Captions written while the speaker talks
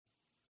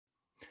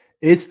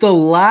It's the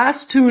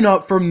last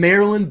tune-up for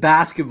Maryland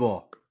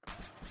basketball.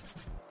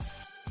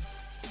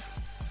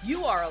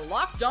 You are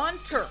Locked On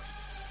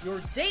Terps,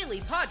 your daily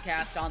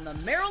podcast on the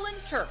Maryland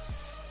Terps.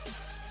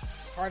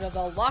 Part of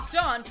the Locked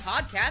On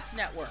Podcast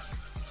Network,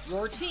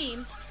 your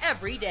team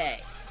every day.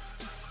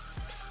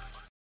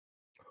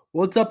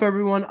 What's up,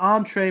 everyone?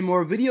 I'm Trey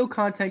Moore, video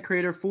content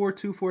creator for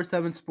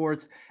 247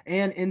 Sports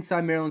and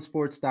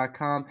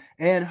InsideMarylandSports.com,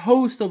 and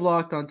host of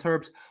Locked On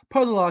Terps,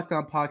 part of the Locked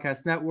On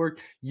Podcast Network,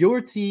 your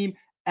team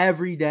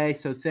every day.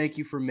 So thank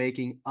you for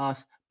making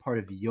us part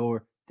of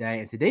your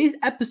day. And today's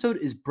episode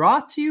is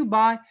brought to you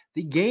by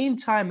the Game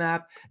Time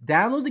app.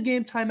 Download the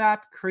Game Time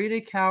app, create an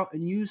account,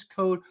 and use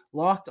code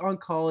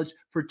LOCKEDONCollege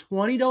for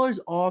 $20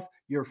 off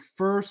your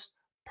first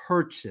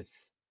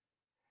purchase.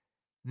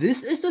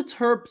 This is the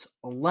Terps'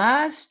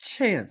 last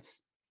chance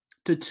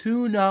to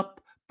tune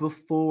up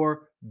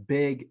before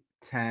Big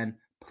Ten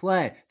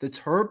play. The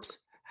Terps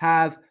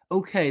have,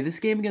 this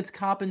game against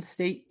Coppin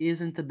State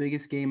isn't the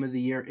biggest game of the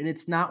year, and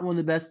it's not one of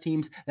the best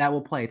teams that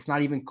will play. It's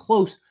not even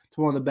close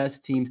to one of the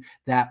best teams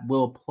that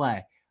will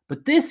play.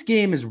 But this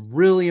game is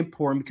really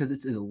important because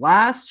it's the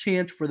last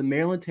chance for the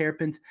Maryland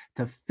Terrapins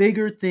to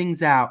figure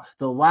things out,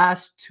 the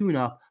last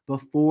tune-up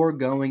before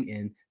going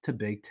into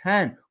Big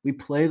Ten. We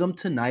play them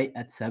tonight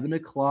at 7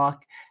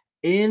 o'clock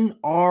in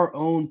our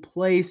own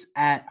place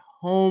at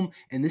home,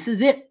 and this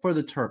is it for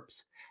the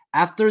Terps.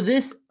 After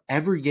this,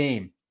 every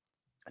game,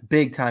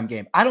 big-time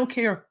game. I don't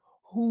care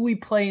who we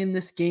play in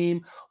this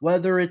game,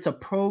 whether it's a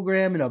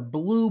program in a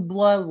blue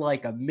blood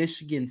like a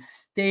Michigan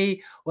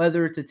State,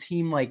 whether it's a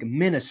team like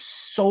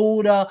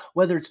Minnesota,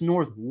 whether it's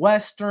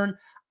Northwestern.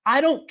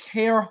 I don't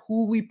care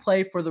who we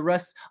play for the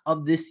rest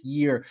of this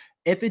year.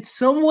 If it's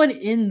someone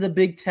in the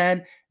Big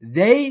Ten,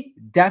 they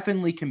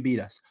definitely can beat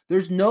us.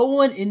 There's no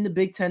one in the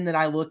Big Ten that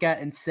I look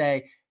at and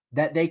say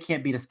that they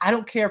can't beat us. I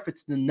don't care if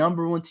it's the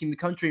number one team in the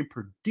country in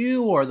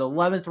Purdue or the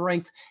 11th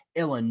ranked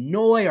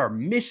Illinois or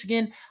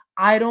Michigan.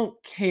 I don't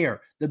care.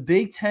 The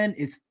Big Ten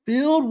is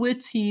filled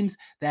with teams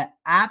that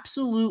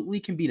absolutely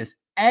can beat us.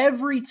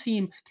 Every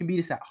team can beat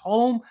us at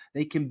home.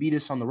 They can beat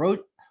us on the road.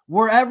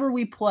 Wherever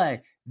we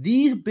play,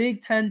 these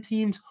Big Ten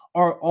teams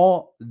are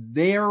all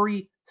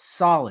very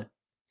solid.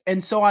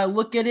 And so I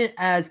look at it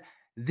as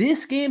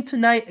this game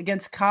tonight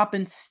against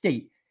Coppin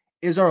State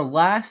is our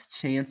last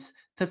chance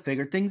to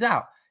figure things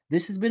out.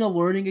 This has been a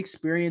learning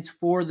experience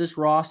for this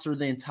roster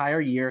the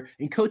entire year,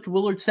 and Coach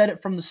Willard said it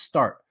from the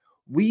start.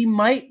 We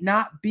might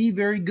not be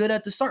very good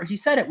at the start. He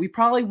said it. We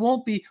probably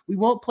won't be. We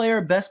won't play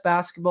our best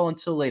basketball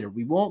until later.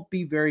 We won't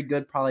be very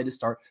good probably to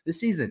start the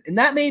season. And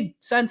that made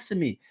sense to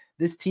me.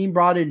 This team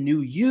brought in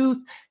new youth,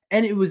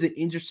 and it was an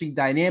interesting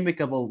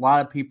dynamic of a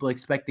lot of people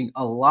expecting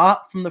a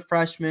lot from the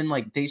freshmen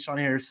like Deshaun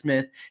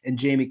Harris-Smith and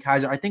Jamie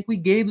Kaiser. I think we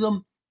gave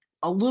them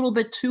a little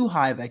bit too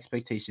high of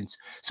expectations.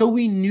 So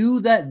we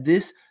knew that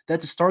the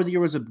start of the year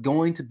was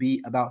going to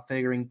be about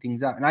figuring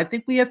things out. And I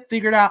think we have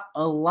figured out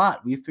a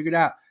lot. We have figured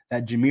out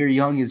that Jameer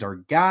Young is our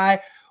guy.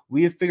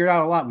 We have figured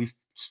out a lot. We've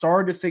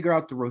started to figure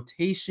out the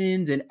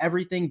rotations and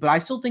everything, but I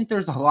still think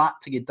there's a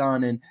lot to get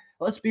done. And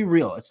let's be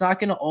real. It's not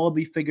going to all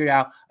be figured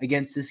out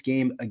against this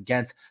game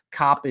against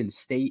Coppin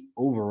State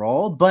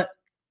overall, but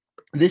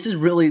this is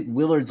really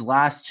Willard's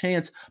last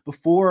chance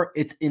before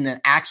we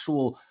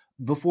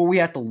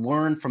have to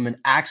learn from an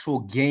actual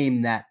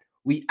game that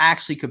we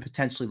actually could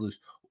potentially lose.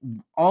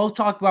 I'll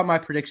talk about my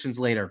predictions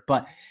later,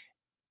 but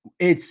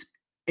it's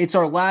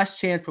our last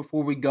chance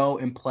before we go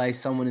and play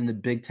someone in the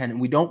Big Ten,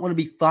 and we don't want to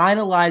be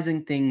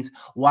finalizing things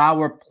while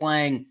we're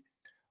playing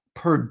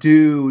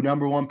Purdue,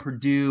 number 1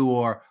 Purdue,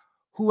 or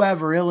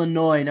whoever,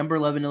 Illinois, number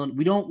 11 Illinois.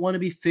 We don't want to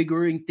be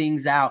figuring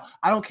things out.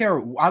 I don't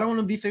care. I don't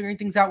want to be figuring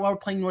things out while we're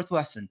playing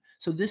Northwestern.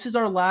 So this is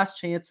our last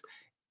chance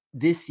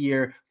this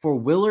year for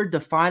Willard to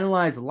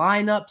finalize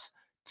lineups,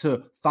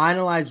 to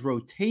finalize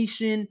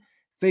rotation,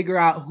 figure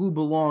out who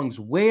belongs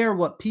where,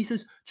 what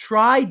pieces,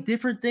 try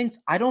different things.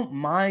 I don't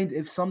mind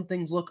if some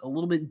things look a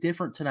little bit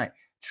different tonight.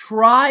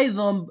 Try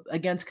them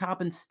against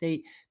Coppin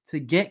State to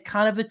get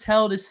kind of a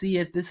tell to see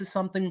if this is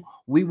something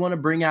we want to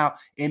bring out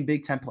in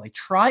Big Ten play.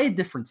 Try a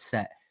different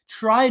set.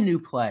 Try a new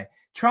play.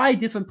 Try a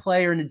different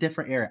player in a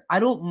different area. I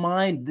don't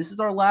mind. This is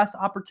our last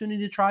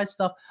opportunity to try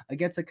stuff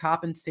against a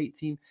Coppin State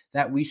team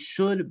that we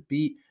should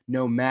beat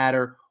no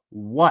matter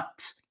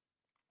what.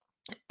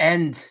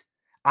 And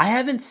I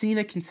haven't seen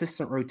a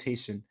consistent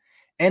rotation,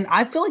 and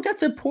I feel like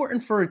that's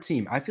important for a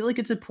team. I feel like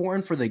it's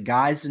important for the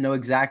guys to know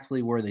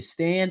exactly where they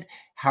stand,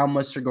 how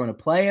much they're going to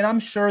play, and I'm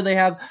sure they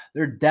have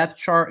their depth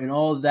chart and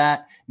all of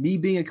that. Me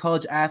being a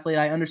college athlete,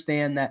 I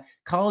understand that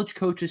college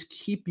coaches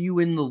keep you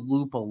in the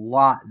loop a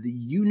lot.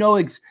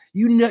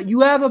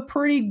 You have a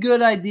pretty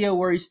good idea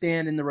where you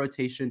stand in the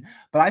rotation,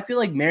 but I feel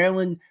like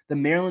the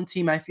Maryland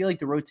team, I feel like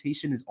the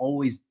rotation is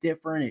always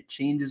different. It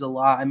changes a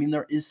lot. I mean,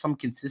 there is some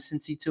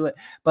consistency to it,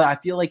 but I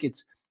feel like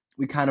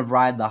we kind of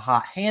ride the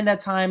hot hand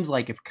at times.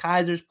 Like if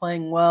Kaiser's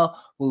playing well,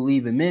 we'll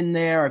leave him in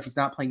there. If he's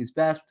not playing his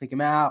best, we'll take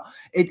him out.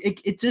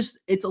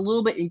 It's a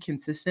little bit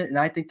inconsistent, and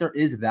I think there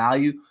is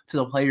value to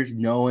the players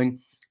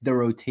knowing the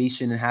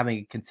rotation and having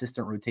a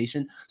consistent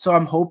rotation. So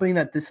I'm hoping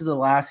that this is the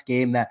last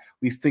game that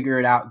we figure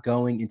it out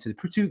going into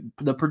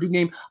the Purdue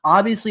game.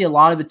 Obviously, a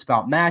lot of it's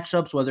about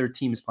matchups, whether a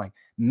team is playing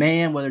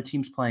man, whether a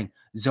team's playing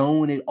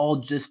zone. It all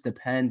just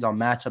depends on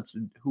matchups,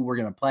 who we're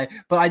going to play.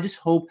 But I just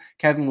hope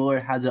Kevin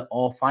Willard has it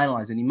all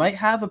finalized. And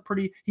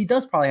he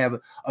does probably have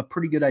a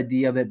pretty good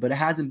idea of it, but it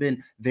hasn't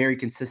been very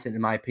consistent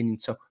in my opinion.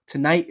 So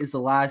tonight is the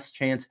last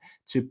chance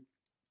to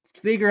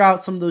figure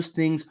out some of those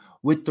things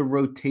with the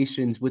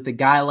rotations. With a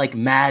guy like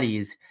Matty,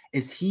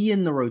 is he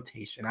in the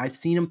rotation? I've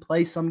seen him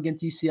play some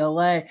against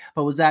UCLA,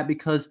 but was that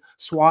because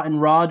Swanton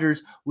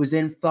Rogers was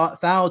in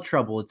foul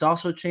trouble? It's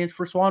also a chance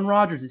for Swanton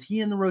Rogers. Is he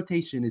in the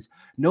rotation? Is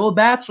Noah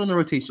Batchelor in the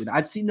rotation?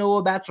 I've seen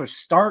Noah Batchelor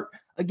start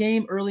a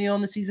game early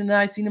on the season, and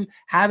I've seen him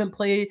haven't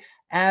played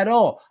at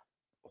all.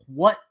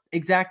 What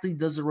exactly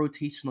does the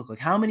rotation look like?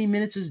 How many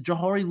minutes is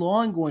Jahari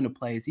Long going to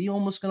play? Is he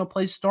almost going to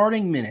play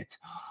starting minutes?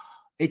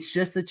 It's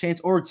just a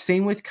chance. Or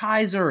same with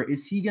Kaiser.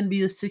 Is he going to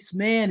be the sixth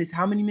man? Is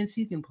how many minutes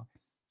he can play?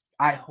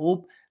 I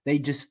hope they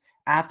just,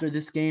 after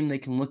this game, they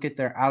can look at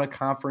their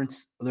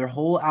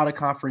whole out of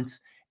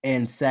conference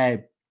and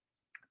say,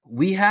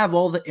 we have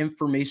all the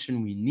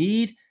information we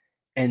need,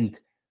 and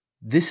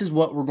this is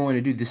what we're going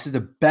to do. This is the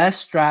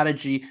best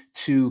strategy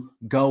to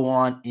go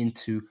on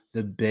into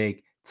the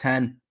Big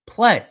Ten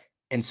play.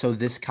 And so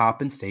this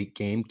Coppin State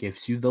game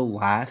gives you the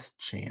last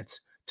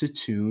chance to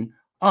tune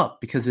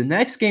up, because the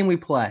next game we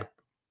play,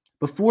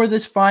 before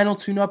this final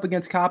tune-up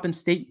against Coppin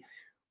State,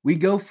 we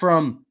go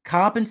from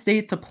Coppin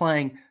State to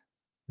playing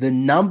the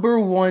number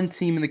one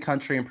team in the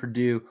country in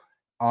Purdue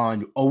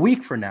on a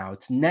week from now.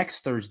 It's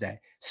next Thursday.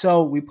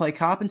 So we play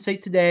Coppin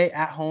State today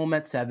at home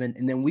at 7,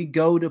 and then we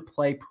go to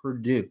play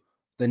Purdue,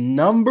 the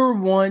number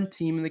one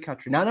team in the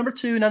country. Not number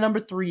 2, not number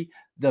 3,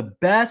 the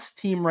best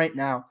team right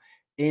now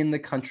in the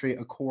country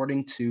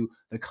according to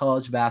the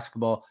college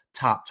basketball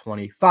top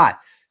 25.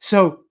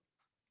 So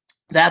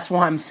that's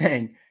why I'm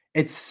saying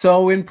it's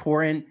so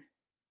important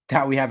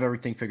that we have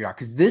everything figured out,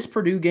 because this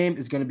Purdue game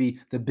is going to be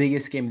the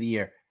biggest game of the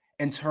year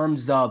in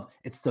terms of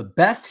it's the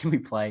best team we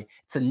play.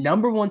 It's the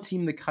number one team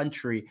in the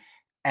country,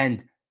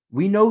 and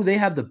we know they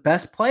have the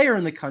best player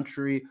in the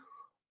country,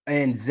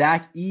 and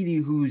Zach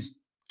Edey,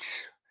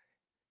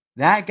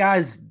 that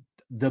guy's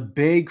the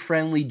big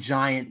friendly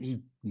giant.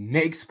 He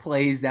makes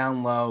plays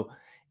down low.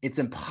 It's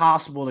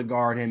impossible to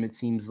guard him. It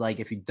seems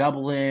like if you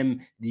double him,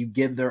 you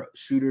give their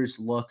shooters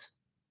looks.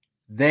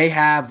 They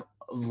have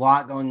a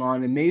lot going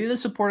on, and maybe the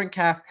supporting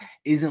cast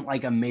isn't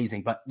like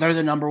amazing, but they're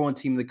the number one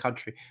team in the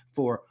country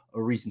for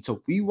a reason.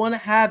 So we want to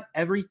have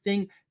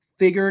everything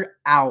figured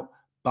out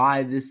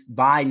by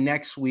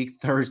next week,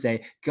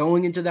 Thursday,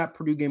 going into that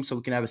Purdue game, so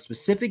we can have a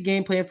specific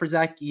game plan for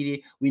Zach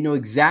Edey. We know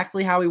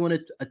exactly how we want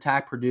to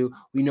attack Purdue.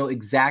 We know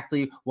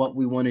exactly what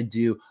we want to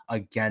do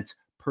against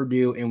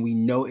Purdue, and we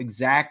know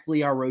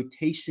exactly our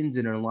rotations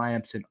and our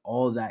lineups and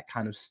all of that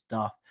kind of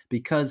stuff.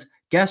 Because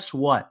guess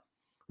what?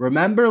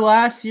 Remember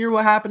last year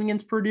what happened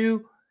against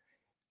Purdue?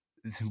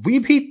 We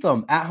beat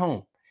them at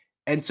home.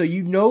 And so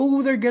you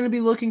know they're going to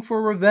be looking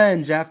for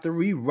revenge after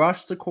we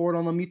rushed the court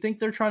on them. You think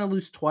they're trying to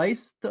lose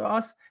twice to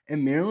us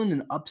in Maryland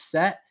and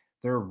upset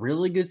their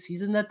really good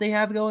season that they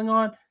have going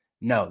on?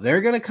 No,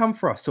 they're going to come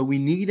for us. So we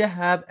need to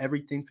have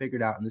everything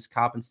figured out, and this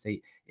Coppin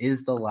State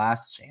is the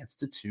last chance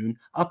to tune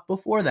up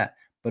before that.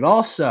 But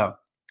also,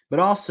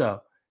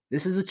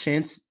 this is a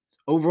chance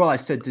overall, I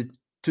said,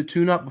 to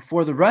tune up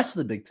before the rest of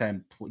the Big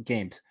Ten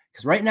games.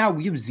 Because right now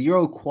we have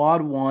 0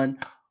 quad 1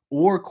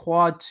 or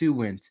quad 2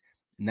 wins.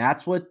 And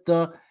that's what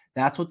the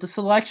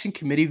selection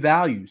committee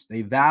values.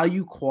 They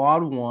value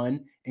quad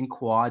 1 and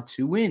quad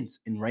 2 wins.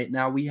 And right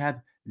now we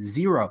have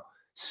 0.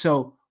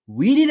 So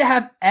we need to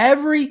have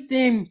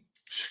everything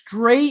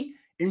straight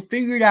and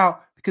figured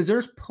out, because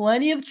there's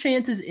plenty of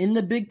chances in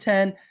the Big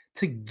Ten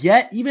to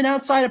get, even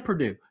outside of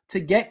Purdue, to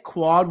get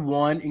quad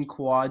 1 and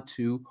quad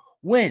 2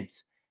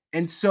 wins.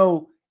 And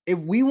so if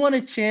we want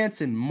a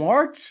chance in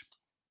March,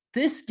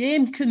 this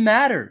game could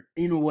matter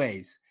in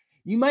ways.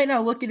 You might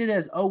not look at it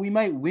as, we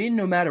might win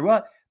no matter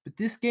what, but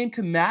this game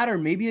could matter.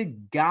 Maybe a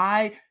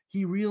guy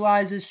he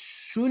realizes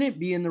shouldn't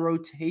be in the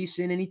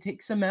rotation and he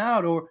takes him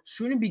out, or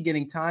shouldn't be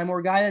getting time, or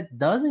a guy that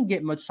doesn't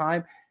get much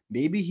time,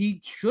 maybe he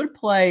should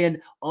play,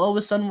 and all of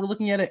a sudden we're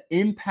looking at an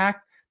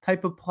impact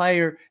type of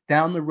player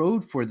down the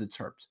road for the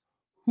Terps.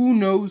 Who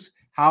knows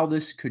how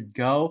this could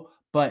go,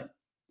 but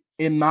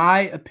in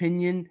my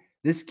opinion,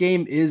 this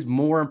game is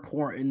more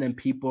important than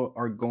people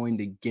are going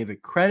to give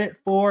it credit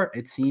for.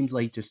 It seems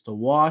like just a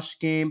wash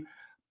game,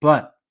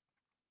 but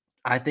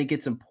I think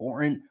it's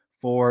important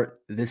for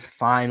this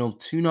final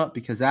tune-up,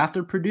 because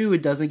after Purdue,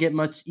 it doesn't get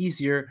much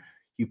easier.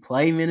 You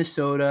play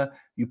Minnesota,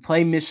 you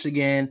play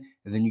Michigan,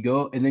 and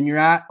then you're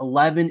at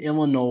 11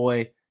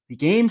 Illinois. The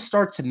game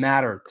starts to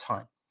matter a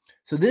ton.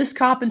 So this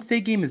Coppin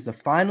State game is the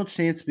final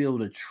chance to be able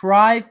to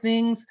try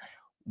things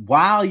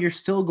while you're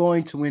still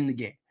going to win the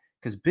game.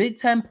 Because Big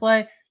Ten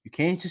play, you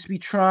can't just be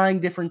trying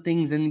different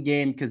things in the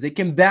game, because it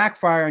can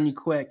backfire on you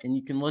quick, and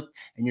you can look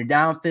and you're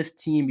down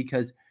 15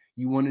 because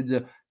you wanted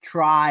to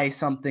try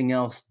something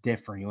else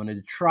different. You wanted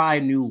to try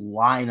a new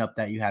lineup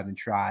that you haven't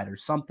tried, or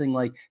something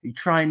like you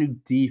try a new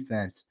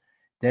defense,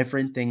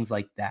 different things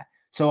like that.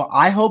 So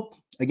I hope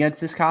against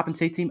this Coppin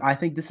State team, I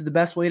think this is the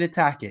best way to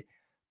attack it.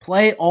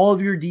 Play all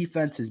of your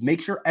defenses.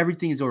 Make sure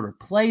everything is ordered.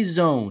 Play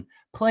zone,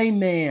 play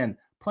man,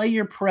 play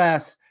your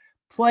press,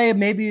 play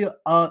maybe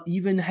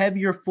even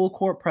heavier full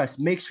court press.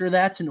 Make sure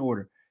that's in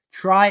order.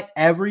 Try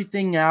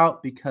everything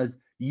out because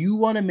you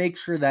want to make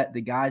sure that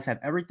the guys have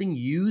everything.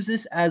 Use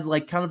this as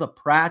like kind of a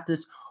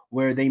practice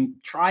where they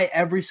try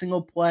every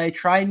single play,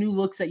 try new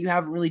looks that you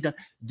haven't really done.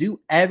 Do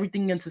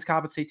everything against this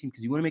Coppin State team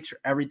because you want to make sure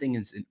everything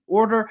is in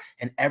order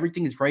and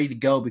everything is ready to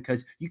go,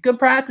 because you can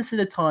practice it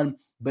a ton,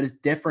 but it's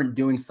different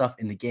doing stuff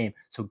in the game.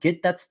 So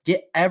get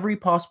every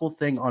possible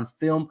thing on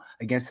film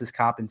against this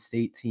Coppin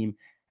State team,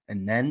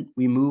 and then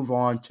we move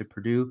on to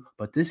Purdue.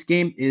 But this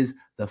game is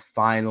the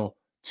final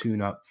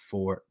tune-up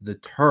for the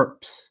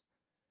Terps.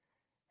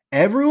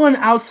 Everyone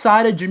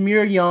outside of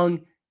Jahmir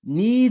Young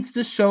needs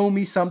to show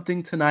me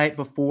something tonight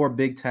before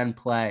Big Ten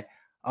play.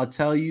 I'll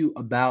tell you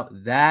about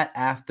that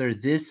after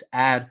this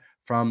ad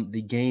from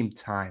the Game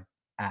Time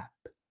app.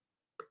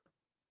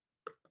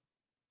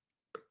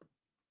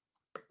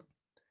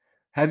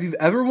 Have you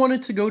ever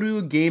wanted to go to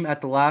a game at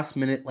the last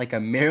minute like a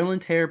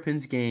Maryland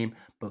Terrapins game,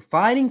 but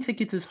finding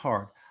tickets is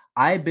hard?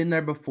 I've been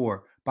there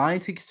before. Buying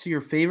tickets to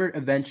your favorite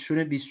events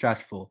shouldn't be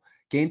stressful.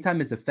 Game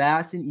Time is a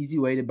fast and easy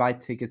way to buy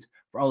tickets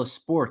for all the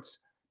sports,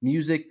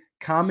 music,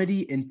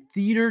 comedy, and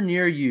theater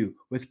near you.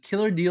 With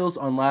killer deals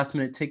on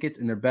last-minute tickets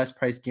and their best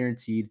price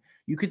guaranteed,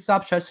 you can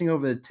stop stressing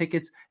over the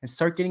tickets and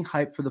start getting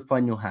hyped for the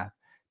fun you'll have.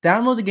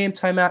 Download the Game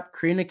Time app,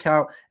 create an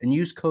account, and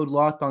use code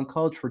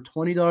LOCKEDONCollege for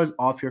 $20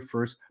 off your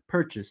first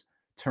purchase.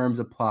 Terms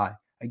apply.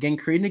 Again,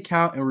 create an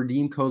account and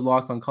redeem code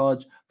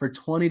LOCKEDONCollege for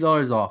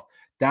 $20 off.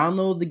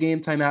 Download the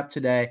Game Time app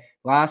today.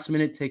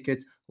 Last-minute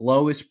tickets,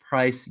 lowest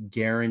price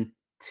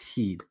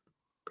guaranteed.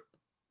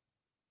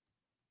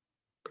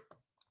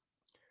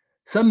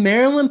 Some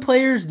Maryland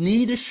players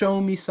need to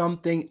show me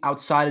something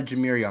outside of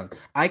Jahmir Young.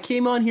 I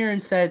came on here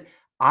and said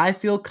I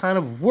feel kind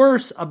of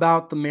worse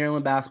about the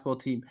Maryland basketball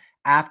team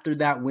after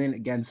that win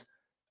against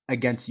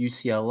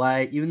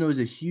UCLA, even though it was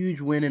a huge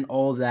win and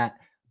all that.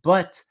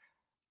 But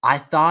I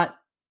thought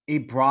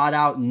it brought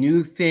out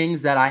new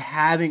things that I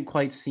haven't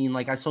quite seen.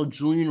 Like I saw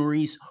Julian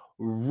Reese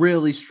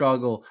really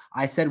struggle.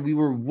 I said we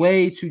were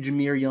way too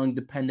Jahmir Young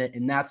dependent,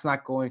 and that's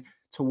not going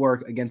to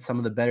work against some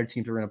of the better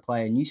teams we're going to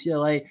play. And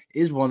UCLA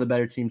is one of the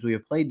better teams we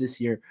have played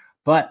this year.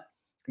 But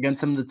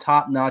against some of the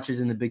top notches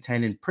in the Big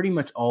Ten and pretty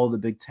much all of the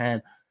Big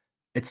Ten,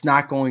 it's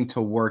not going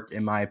to work,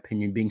 in my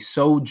opinion, being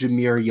so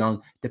Jahmir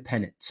Young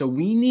dependent. So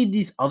we need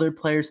these other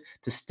players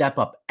to step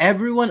up.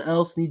 Everyone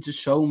else needs to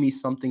show me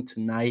something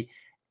tonight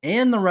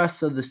and the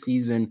rest of the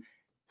season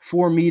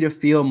for me to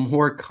feel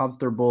more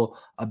comfortable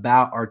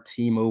about our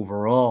team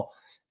overall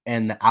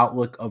and the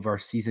outlook of our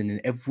season. And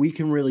if we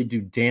can really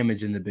do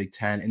damage in the Big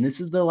Ten, and this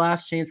is the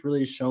last chance really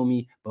to show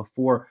me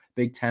before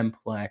Big Ten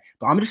play.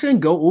 But I'm just going to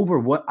go over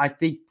what I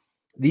think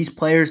these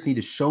players need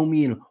to show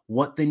me and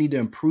what they need to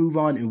improve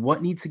on and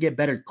what needs to get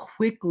better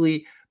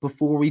quickly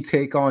before we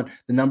take on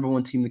the number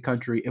one team in the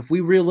country. If we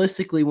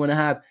realistically want to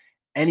have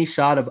any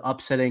shot of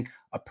upsetting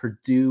a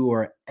Purdue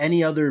or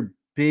any other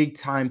big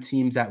time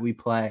teams that we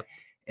play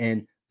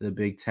in the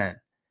Big Ten.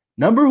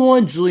 Number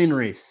one, Julian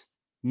Reese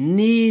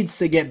needs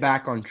to get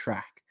back on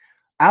track.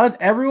 Out of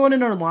everyone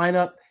in our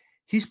lineup,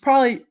 he's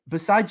probably,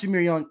 besides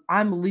Jahmir Young,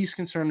 I'm least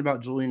concerned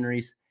about Julian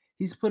Reese.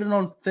 He's put it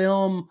on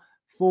film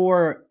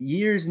for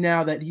years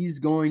now that he's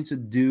going to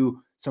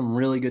do some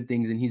really good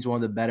things, and he's one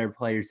of the better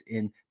players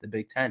in the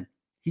Big Ten.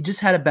 He just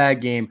had a bad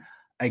game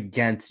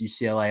against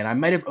UCLA, and I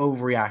might have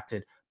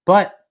overreacted.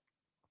 But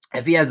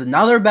if he has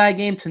another bad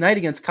game tonight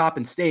against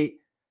Coppin State,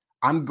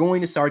 I'm going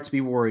to start to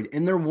be worried.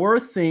 And there were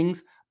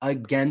things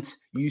against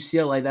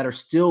UCLA that are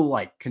still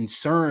like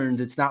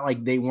concerns. It's not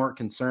like they weren't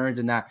concerned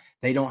and that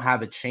they don't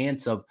have a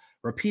chance of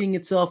repeating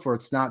itself, or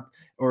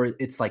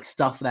it's like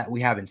stuff that we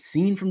haven't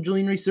seen from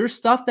Julian Reese. There's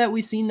stuff that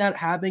we've seen that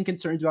have been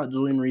concerns about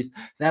Julian Reese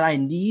that I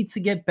need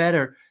to get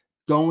better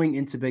going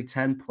into Big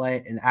Ten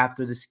play. And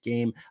after this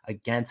game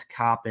against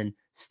Coppin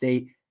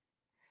State,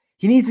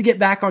 he needs to get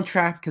back on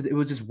track because it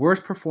was his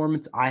worst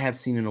performance I have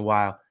seen in a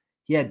while.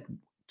 He had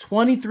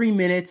 23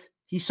 minutes.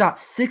 He shot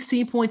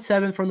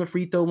 16.7 from the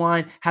free throw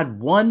line, had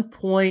 1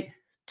 point,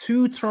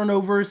 2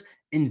 turnovers,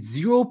 and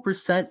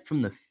 0%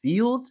 from the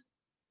field.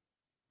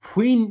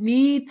 We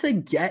need to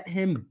get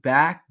him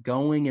back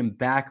going and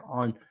back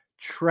on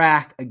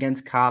track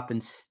against Coppin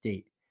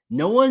State.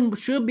 No one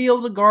should be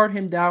able to guard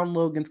him down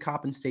low against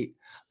Coppin State,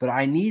 but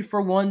I need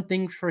for one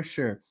thing for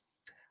sure.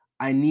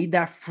 I need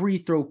that free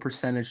throw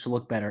percentage to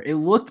look better. It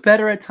looked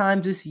better at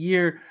times this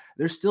year.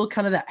 There's still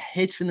kind of that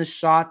hitch in the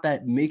shot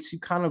that makes you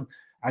kind of,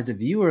 as a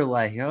viewer,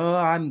 like, oh,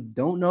 I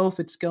don't know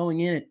if it's going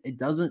in.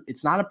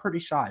 It's not a pretty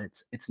shot.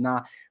 It's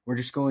not, we're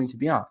just going to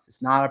be honest.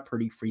 It's not a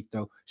pretty free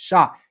throw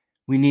shot.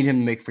 We need him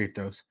to make free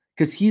throws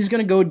because he's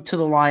going to go to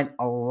the line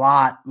a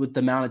lot with the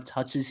amount of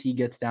touches he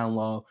gets down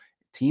low.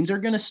 Teams are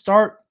going to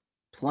start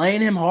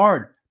playing him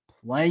hard,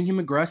 playing him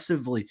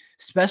aggressively,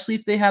 especially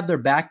if they have their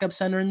backup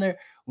center in there.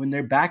 When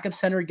their backup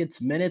center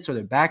gets minutes or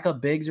their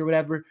backup bigs or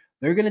whatever,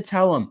 they're going to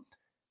tell him,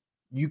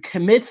 you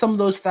commit some of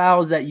those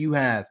fouls that you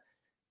have.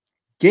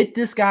 Get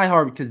this guy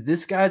hard because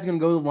this guy's going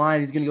to go to the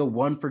line. He's going to go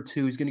 1 for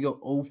 2. He's going to go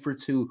 0 for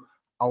 2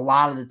 a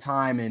lot of the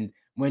time. And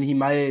when he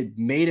might have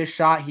made a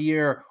shot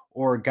here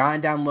or gotten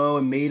down low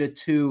and made a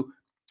 2,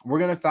 we're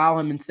going to foul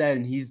him instead.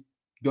 And he's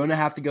going to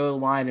have to go to the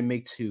line and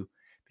make 2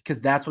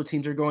 because that's what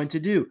teams are going to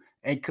do.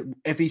 And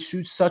if he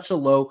shoots such a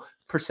low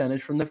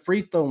percentage from the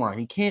free throw line,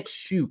 he can't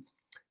shoot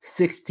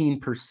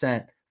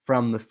 16%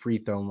 from the free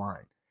throw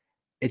line.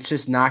 It's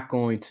just not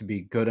going to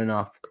be good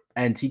enough.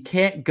 And he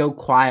can't go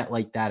quiet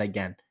like that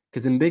again.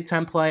 Because in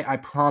big-time play, I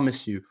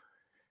promise you,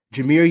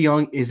 Jahmir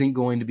Young isn't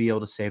going to be able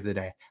to save the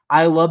day.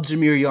 I love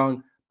Jahmir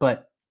Young,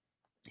 but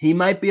he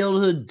might be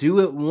able to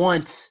do it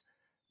once.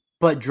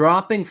 But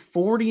dropping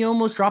 40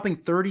 almost, dropping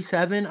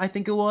 37, I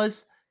think it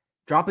was,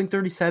 dropping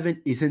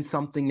 37 isn't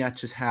something that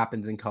just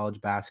happens in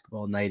college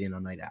basketball night in or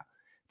night out.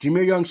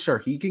 Jahmir Young, sure,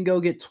 he can go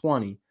get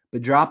 20,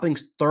 but dropping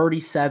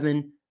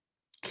 37,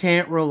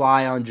 can't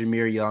rely on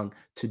Jahmir Young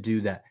to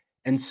do that.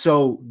 And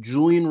so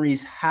Julian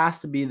Reese has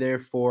to be there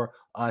for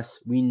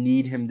us. We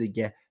need him to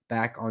get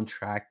back on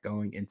track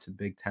going into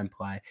Big Ten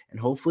play. And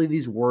hopefully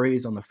these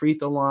worries on the free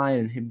throw line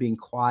and him being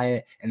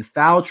quiet and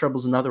foul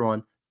trouble is another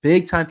one.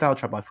 Big time foul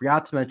trouble. I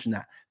forgot to mention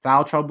that.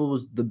 Foul trouble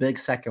was the big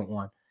second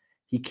one.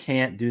 He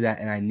can't do that,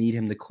 and I need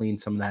him to clean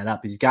some of that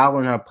up. He's got to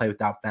learn how to play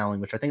without fouling,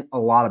 which I think a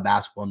lot of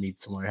basketball needs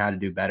to learn how to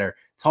do better.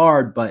 It's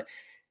hard, but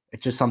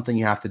it's just something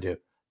you have to do.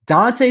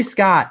 Dante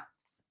Scott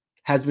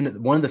has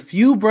been one of the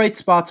few bright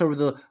spots over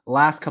the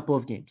last couple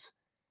of games.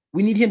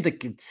 We need him to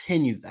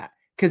continue that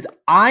because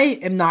I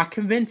am not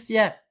convinced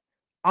yet.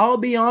 I'll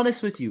be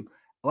honest with you.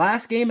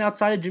 Last game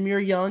outside of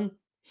Jahmir Young,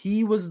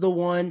 he was the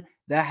one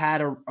that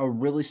had a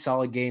really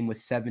solid game with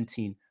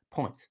 17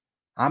 points.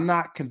 I'm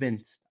not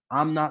convinced.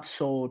 I'm not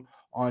sold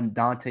on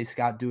Dante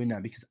Scott doing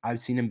that because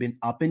I've seen him been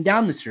up and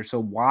down this year. So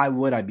why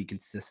would I be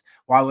consistent?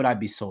 Why would I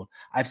be sold?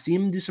 I've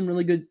seen him do some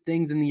really good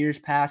things in the years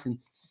past, and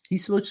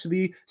he's supposed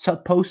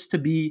to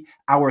be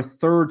our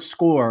third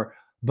scorer,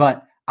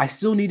 but I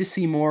still need to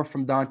see more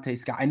from Dante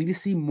Scott. I need to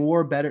see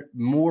more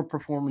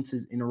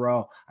performances in a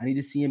row. I need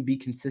to see him be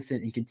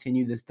consistent and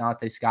continue this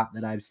Dante Scott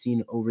that I've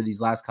seen over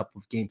these last couple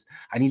of games.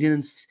 I need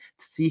to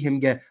see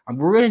him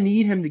we're going to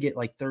need him to get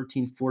like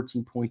 13,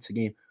 14 points a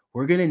game.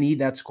 We're going to need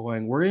that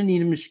scoring. We're going to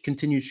need him to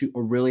continue to shoot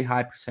a really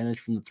high percentage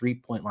from the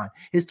three-point line.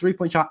 His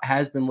three-point shot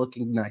has been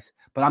looking nice,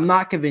 but I'm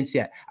not convinced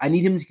yet. I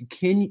need him to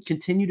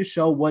continue to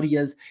show what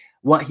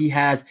he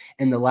has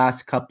in the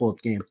last couple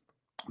of games.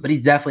 But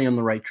he's definitely on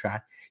the right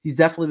track. He's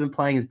definitely been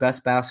playing his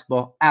best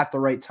basketball at the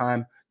right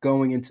time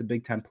going into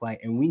Big Ten play,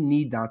 and we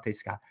need Dante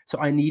Scott. So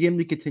I need him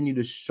to continue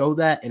to show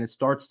that, and it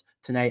starts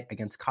tonight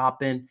against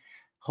Coppin.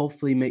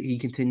 Hopefully he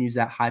continues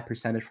that high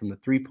percentage from the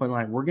three-point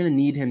line. We're going to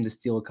need him to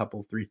steal a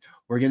couple of threes.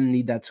 We're going to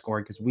need that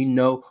scoring because we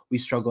know we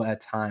struggle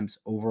at times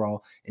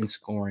overall in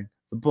scoring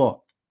the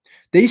ball.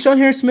 Deshaun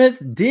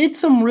Harris-Smith did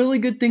some really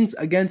good things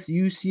against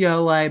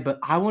UCLA, but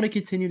I want to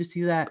continue to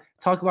see that.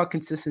 Talk about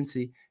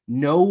consistency.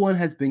 No one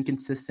has been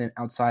consistent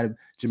outside of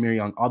Jahmir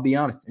Young. I'll be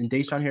honest, and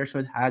Deshaun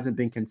Harris-Smith hasn't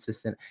been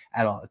consistent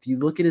at all. If you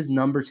look at his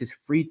numbers, his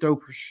free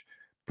throw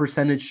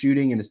percentage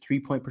shooting and his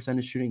three-point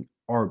percentage shooting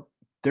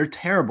they're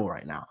terrible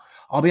right now.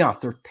 I'll be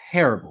honest, they're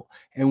terrible,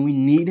 and we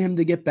need him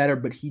to get better,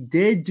 but he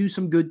did do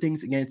some good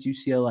things against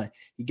UCLA.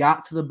 He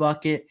got to the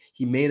bucket.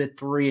 He made a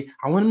 3.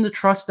 I want him to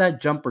trust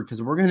that jumper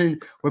because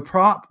we're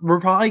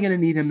probably going to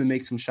need him to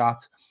make some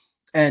shots,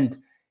 and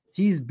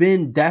he's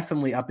been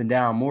definitely up and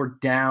down, more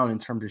down in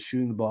terms of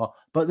shooting the ball,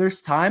 but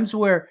there's times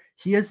where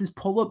he has his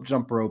pull-up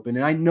jumper open,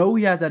 and I know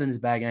he has that in his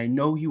bag, and I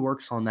know he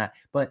works on that,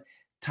 but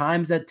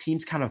times that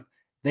teams kind of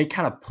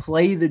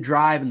play the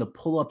drive and the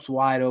pull-ups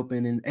wide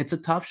open, and it's a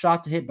tough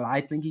shot to hit, but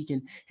I think he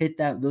can hit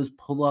those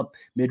pull-up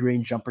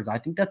mid-range jumpers. I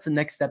think that's the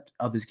next step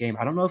of his game.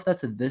 I don't know if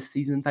that's a this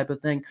season type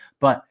of thing,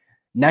 but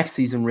next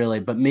season really,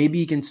 but maybe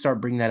he can start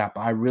bringing that up.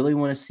 I really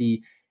want to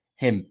see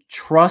him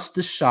trust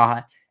the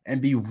shot and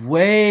be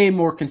way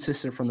more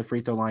consistent from the free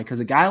throw line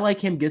because a guy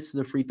like him gets to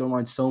the free throw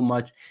line so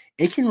much,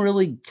 it can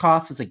really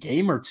cost us a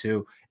game or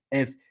two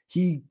if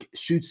he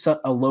shoots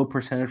a low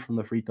percentage from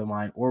the free throw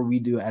line, or we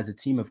do as a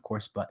team, of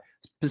course, but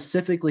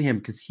specifically him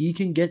because he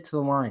can get to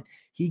the line.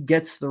 He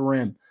gets to the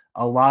rim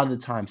a lot of the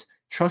times.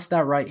 Trust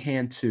that right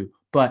hand too.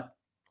 But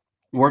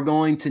we're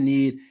going to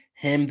need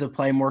him to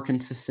play more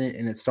consistent,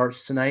 and it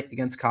starts tonight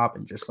against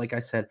Coppin, just like I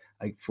said,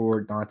 like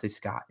for Dante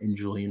Scott and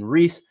Julian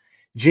Reese.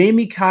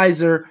 Jamie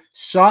Kaiser,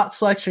 shot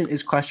selection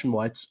is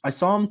questionable. I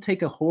saw him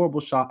take a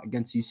horrible shot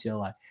against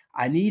UCLA.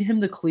 I need him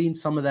to clean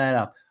some of that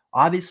up.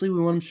 Obviously, we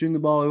want him shooting the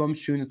ball. We want him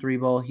shooting the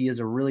 3-ball. He has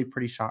a really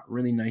pretty shot,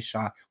 really nice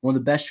shot, one of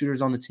the best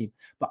shooters on the team.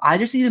 But I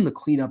just need him to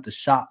clean up the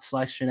shot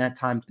selection at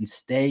times and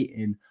stay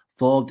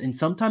involved. And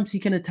sometimes he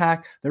can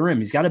attack the rim.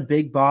 He's got a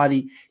big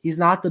body. He's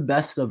not the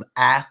best of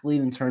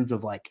athlete in terms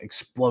of like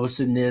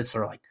explosiveness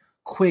or like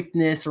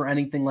quickness or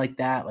anything like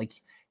that. Like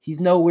he's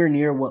nowhere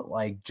near what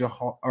like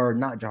Jahmir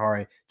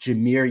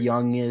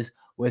Young is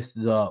with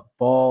the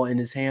ball in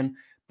his hand,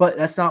 but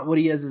that's not what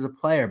he is as a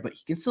player. But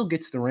he can still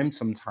get to the rim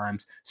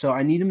sometimes. So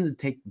I need him to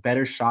take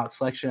better shot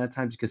selection at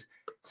times because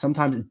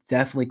sometimes it's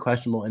definitely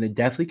questionable and it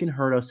definitely can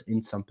hurt us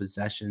in some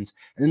possessions.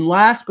 And then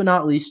last but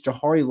not least,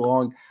 Jahari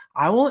Long.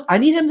 I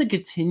need him to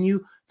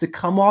continue to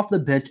come off the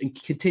bench and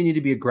continue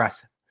to be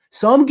aggressive.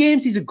 Some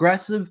games he's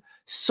aggressive,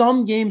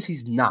 some games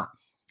he's not.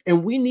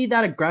 And we need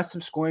that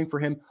aggressive scoring for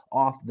him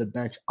off the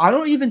bench. I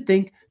don't even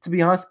think, to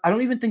be honest,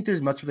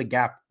 there's much of a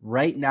gap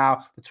right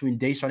now between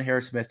Deshaun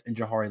Harris-Smith and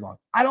Jahari Long.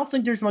 I don't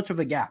think there's much of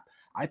a gap.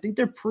 I think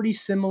they're pretty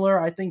similar.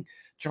 I think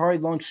Jahari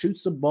Long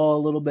shoots the ball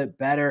a little bit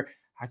better.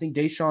 I think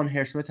Deshaun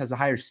Harris-Smith has a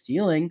higher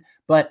ceiling,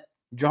 but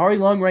Jahari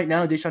Long right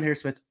now and Deshaun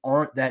Harris-Smith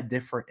aren't that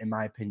different in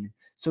my opinion.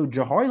 So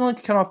Jahari Long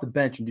can come off the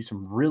bench and do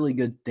some really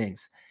good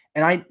things.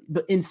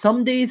 But in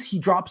some days he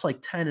drops like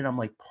 10 and I'm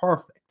like,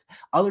 perfect.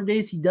 Other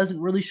days he doesn't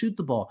really shoot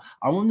the ball.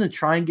 I want him to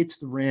try and get to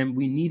the rim.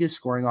 We need his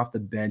scoring off the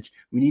bench.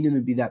 We need him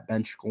to be that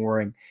bench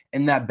scoring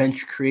and that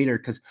bench creator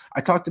because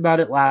I talked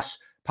about it last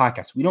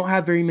podcast. We don't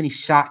have very many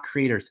shot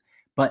creators,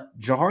 but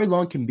Jahari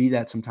Long can be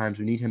that sometimes.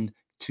 We need him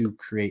to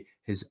create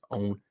his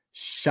own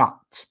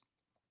shot.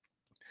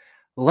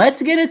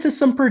 Let's get into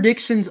some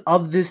predictions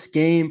of this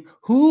game.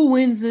 Who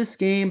wins this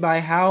game by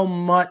how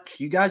much?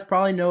 You guys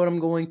probably know what I'm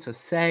going to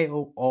say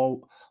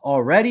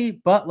already,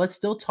 but let's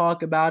still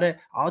talk about it.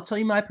 I'll tell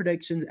you my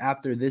predictions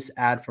after this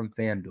ad from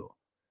FanDuel.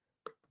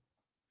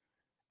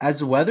 As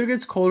the weather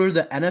gets colder,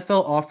 the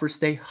NFL offers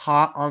stay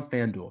hot on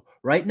FanDuel.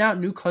 Right now,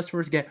 new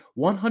customers get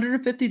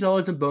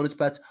 $150 in bonus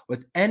bets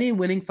with any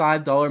winning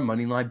 $5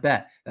 moneyline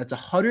bet. That's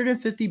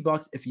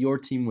 $150 if your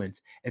team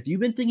wins. If you've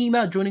been thinking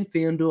about joining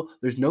FanDuel,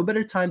 there's no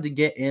better time to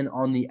get in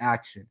on the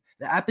action.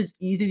 The app is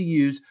easy to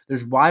use.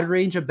 There's a wide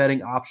range of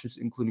betting options,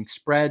 including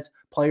spreads,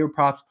 player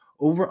props,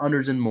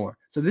 over-unders, and more.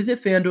 So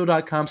visit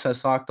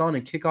FanDuel.com/lockedon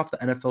and kick off the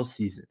NFL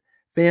season.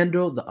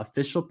 FanDuel, the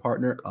official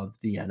partner of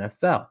the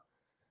NFL.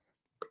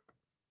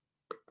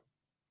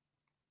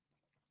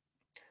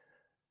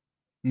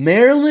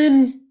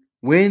 Maryland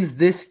wins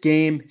this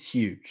game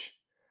huge.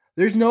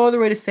 There's no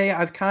other way to say it.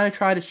 I've kind of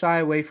tried to shy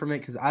away from it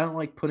because I don't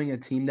like putting a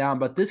team down,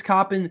 but this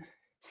Coppin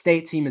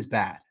State team is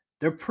bad.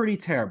 They're pretty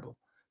terrible.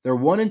 They're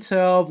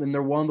 1-12, and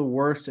they're one of the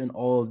worst in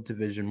all of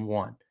Division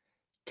I.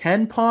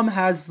 Ken Pom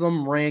has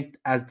them ranked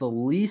as the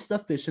least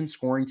efficient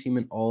scoring team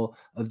in all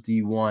of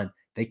D1.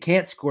 They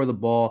can't score the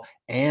ball,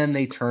 and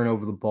they turn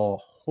over the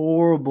ball.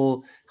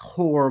 Horrible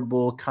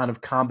kind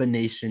of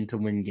combination to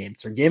win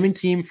games. They're giving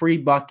team free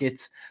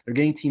buckets. They're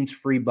getting teams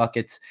free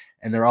buckets,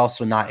 and they're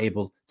also not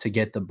able to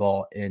get the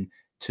ball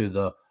into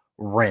the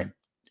rim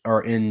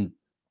or in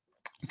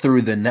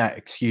through the net,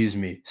 excuse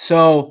me.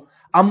 So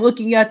I'm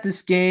looking at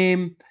this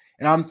game,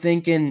 and I'm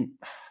thinking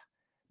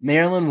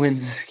Maryland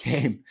wins this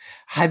game.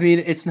 I mean,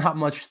 it's not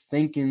much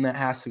thinking that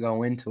has to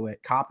go into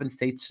it. Coppin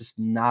State's just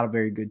not a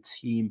very good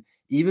team.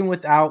 Even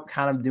without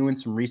kind of doing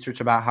some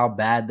research about how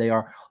bad they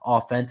are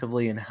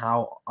offensively and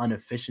how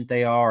inefficient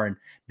they are and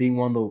being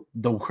one of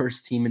the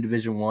worst team in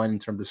Division I in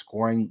terms of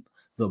scoring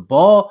the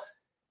ball,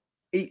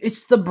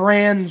 it's the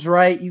brands,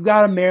 right? You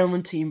got a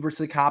Maryland team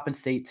versus a Coppin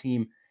State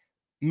team.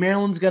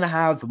 Maryland's going to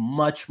have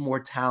much more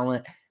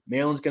talent.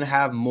 Maryland's going to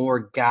have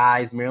more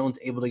guys. Maryland's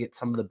able to get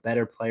some of the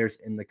better players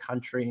in the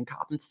country, and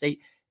Coppin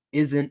State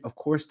isn't. Of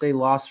course, they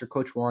lost their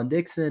coach, Juan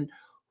Dixon,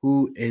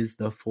 who is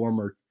the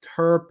former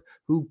Terp,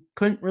 who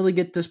couldn't really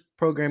get this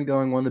program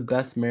going, one of the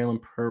best Maryland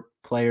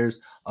players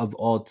of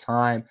all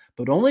time.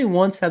 But only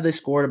once have they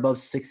scored above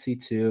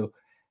 62,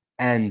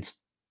 and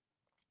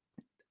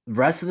the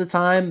rest of the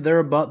time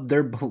they're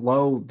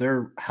below,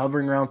 they're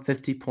hovering around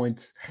 50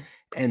 points,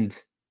 and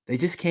they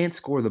just can't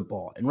score the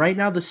ball. And right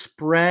now the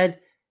spread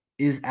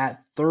is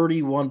at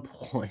 31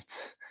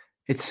 points.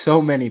 It's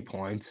so many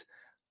points.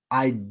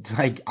 I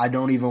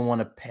don't even want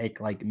to pick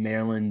like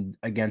Maryland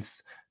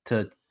against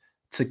to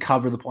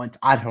cover the points.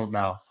 I don't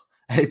know.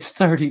 It's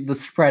 30. The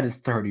spread is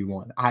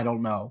 31. I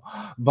don't know.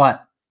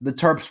 But the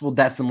Terps will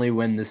definitely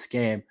win this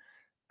game.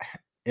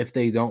 If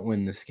they don't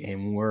win this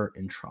game, we're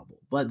in trouble.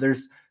 But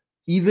there's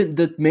even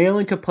the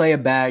Maryland could play a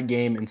bad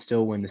game and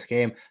still win this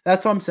game.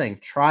 That's what I'm saying.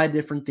 Try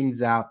different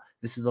things out.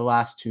 This is the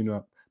last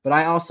tune-up. But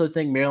I also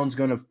think Maryland's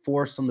going to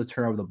force them to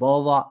turn over the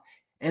ball a lot.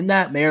 And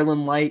that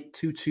Maryland light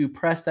 2-2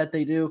 press that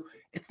they do,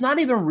 it's not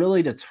even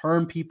really to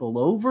turn people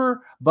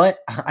over, but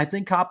I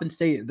think Coppin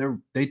State,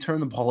 they turn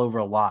the ball over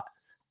a lot.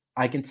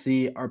 I can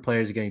see our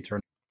players getting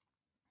turned.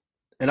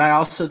 And I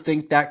also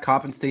think that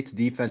Coppin State's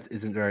defense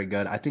isn't very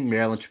good. I think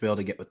Maryland should be able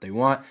to get what they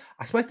want.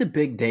 I expect a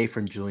big day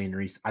from Julian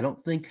Reese. I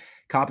don't think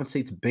Coppin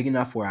State's big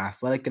enough or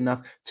athletic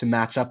enough to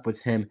match up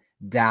with him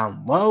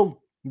down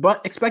low.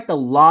 But expect a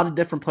lot of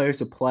different players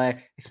to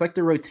play. Expect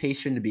the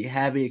rotation to be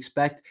heavy.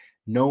 Expect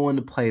no one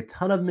to play a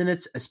ton of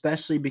minutes,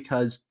 especially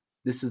because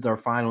this is our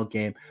final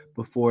game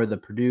before the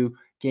Purdue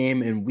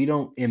game, and we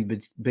don't, in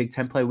Big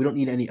Ten play, we don't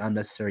need any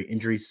unnecessary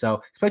injuries.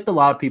 So expect a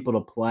lot of people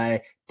to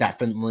play,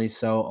 definitely.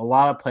 So a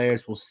lot of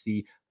players will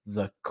see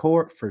the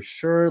court for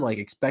sure. Like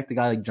expect a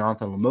guy like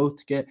Jonathan Lamoth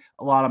to get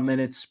a lot of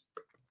minutes.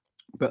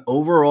 But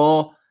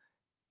overall,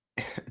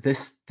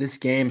 this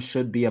game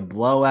should be a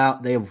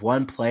blowout. They have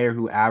one player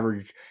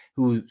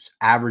who's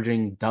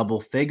averaging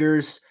double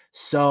figures.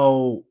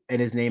 So,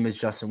 and his name is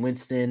Justin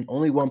Winston.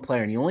 Only one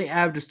player, and he only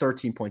averages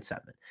 13.7.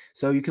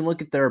 So you can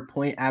look at their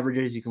point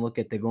averages. You can look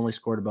at they've only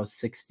scored about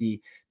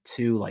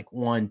 62 like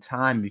one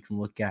time. You can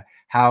look at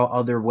how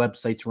other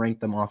websites rank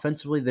them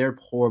offensively. They're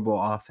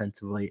horrible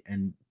offensively,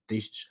 and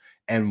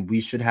and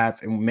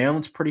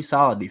Maryland's pretty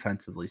solid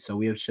defensively, so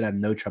we should have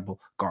no trouble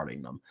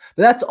guarding them.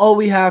 But that's all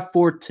we have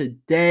for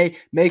today.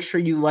 Make sure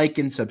you like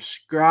and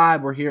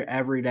subscribe. We're here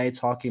every day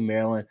talking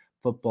Maryland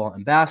football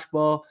and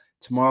basketball.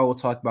 Tomorrow we'll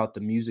talk about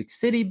the Music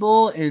City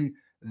Bowl and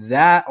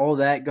all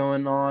that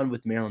going on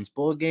with Maryland's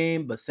bowl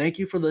game. But thank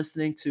you for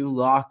listening to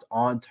Locked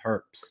on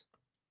Terps.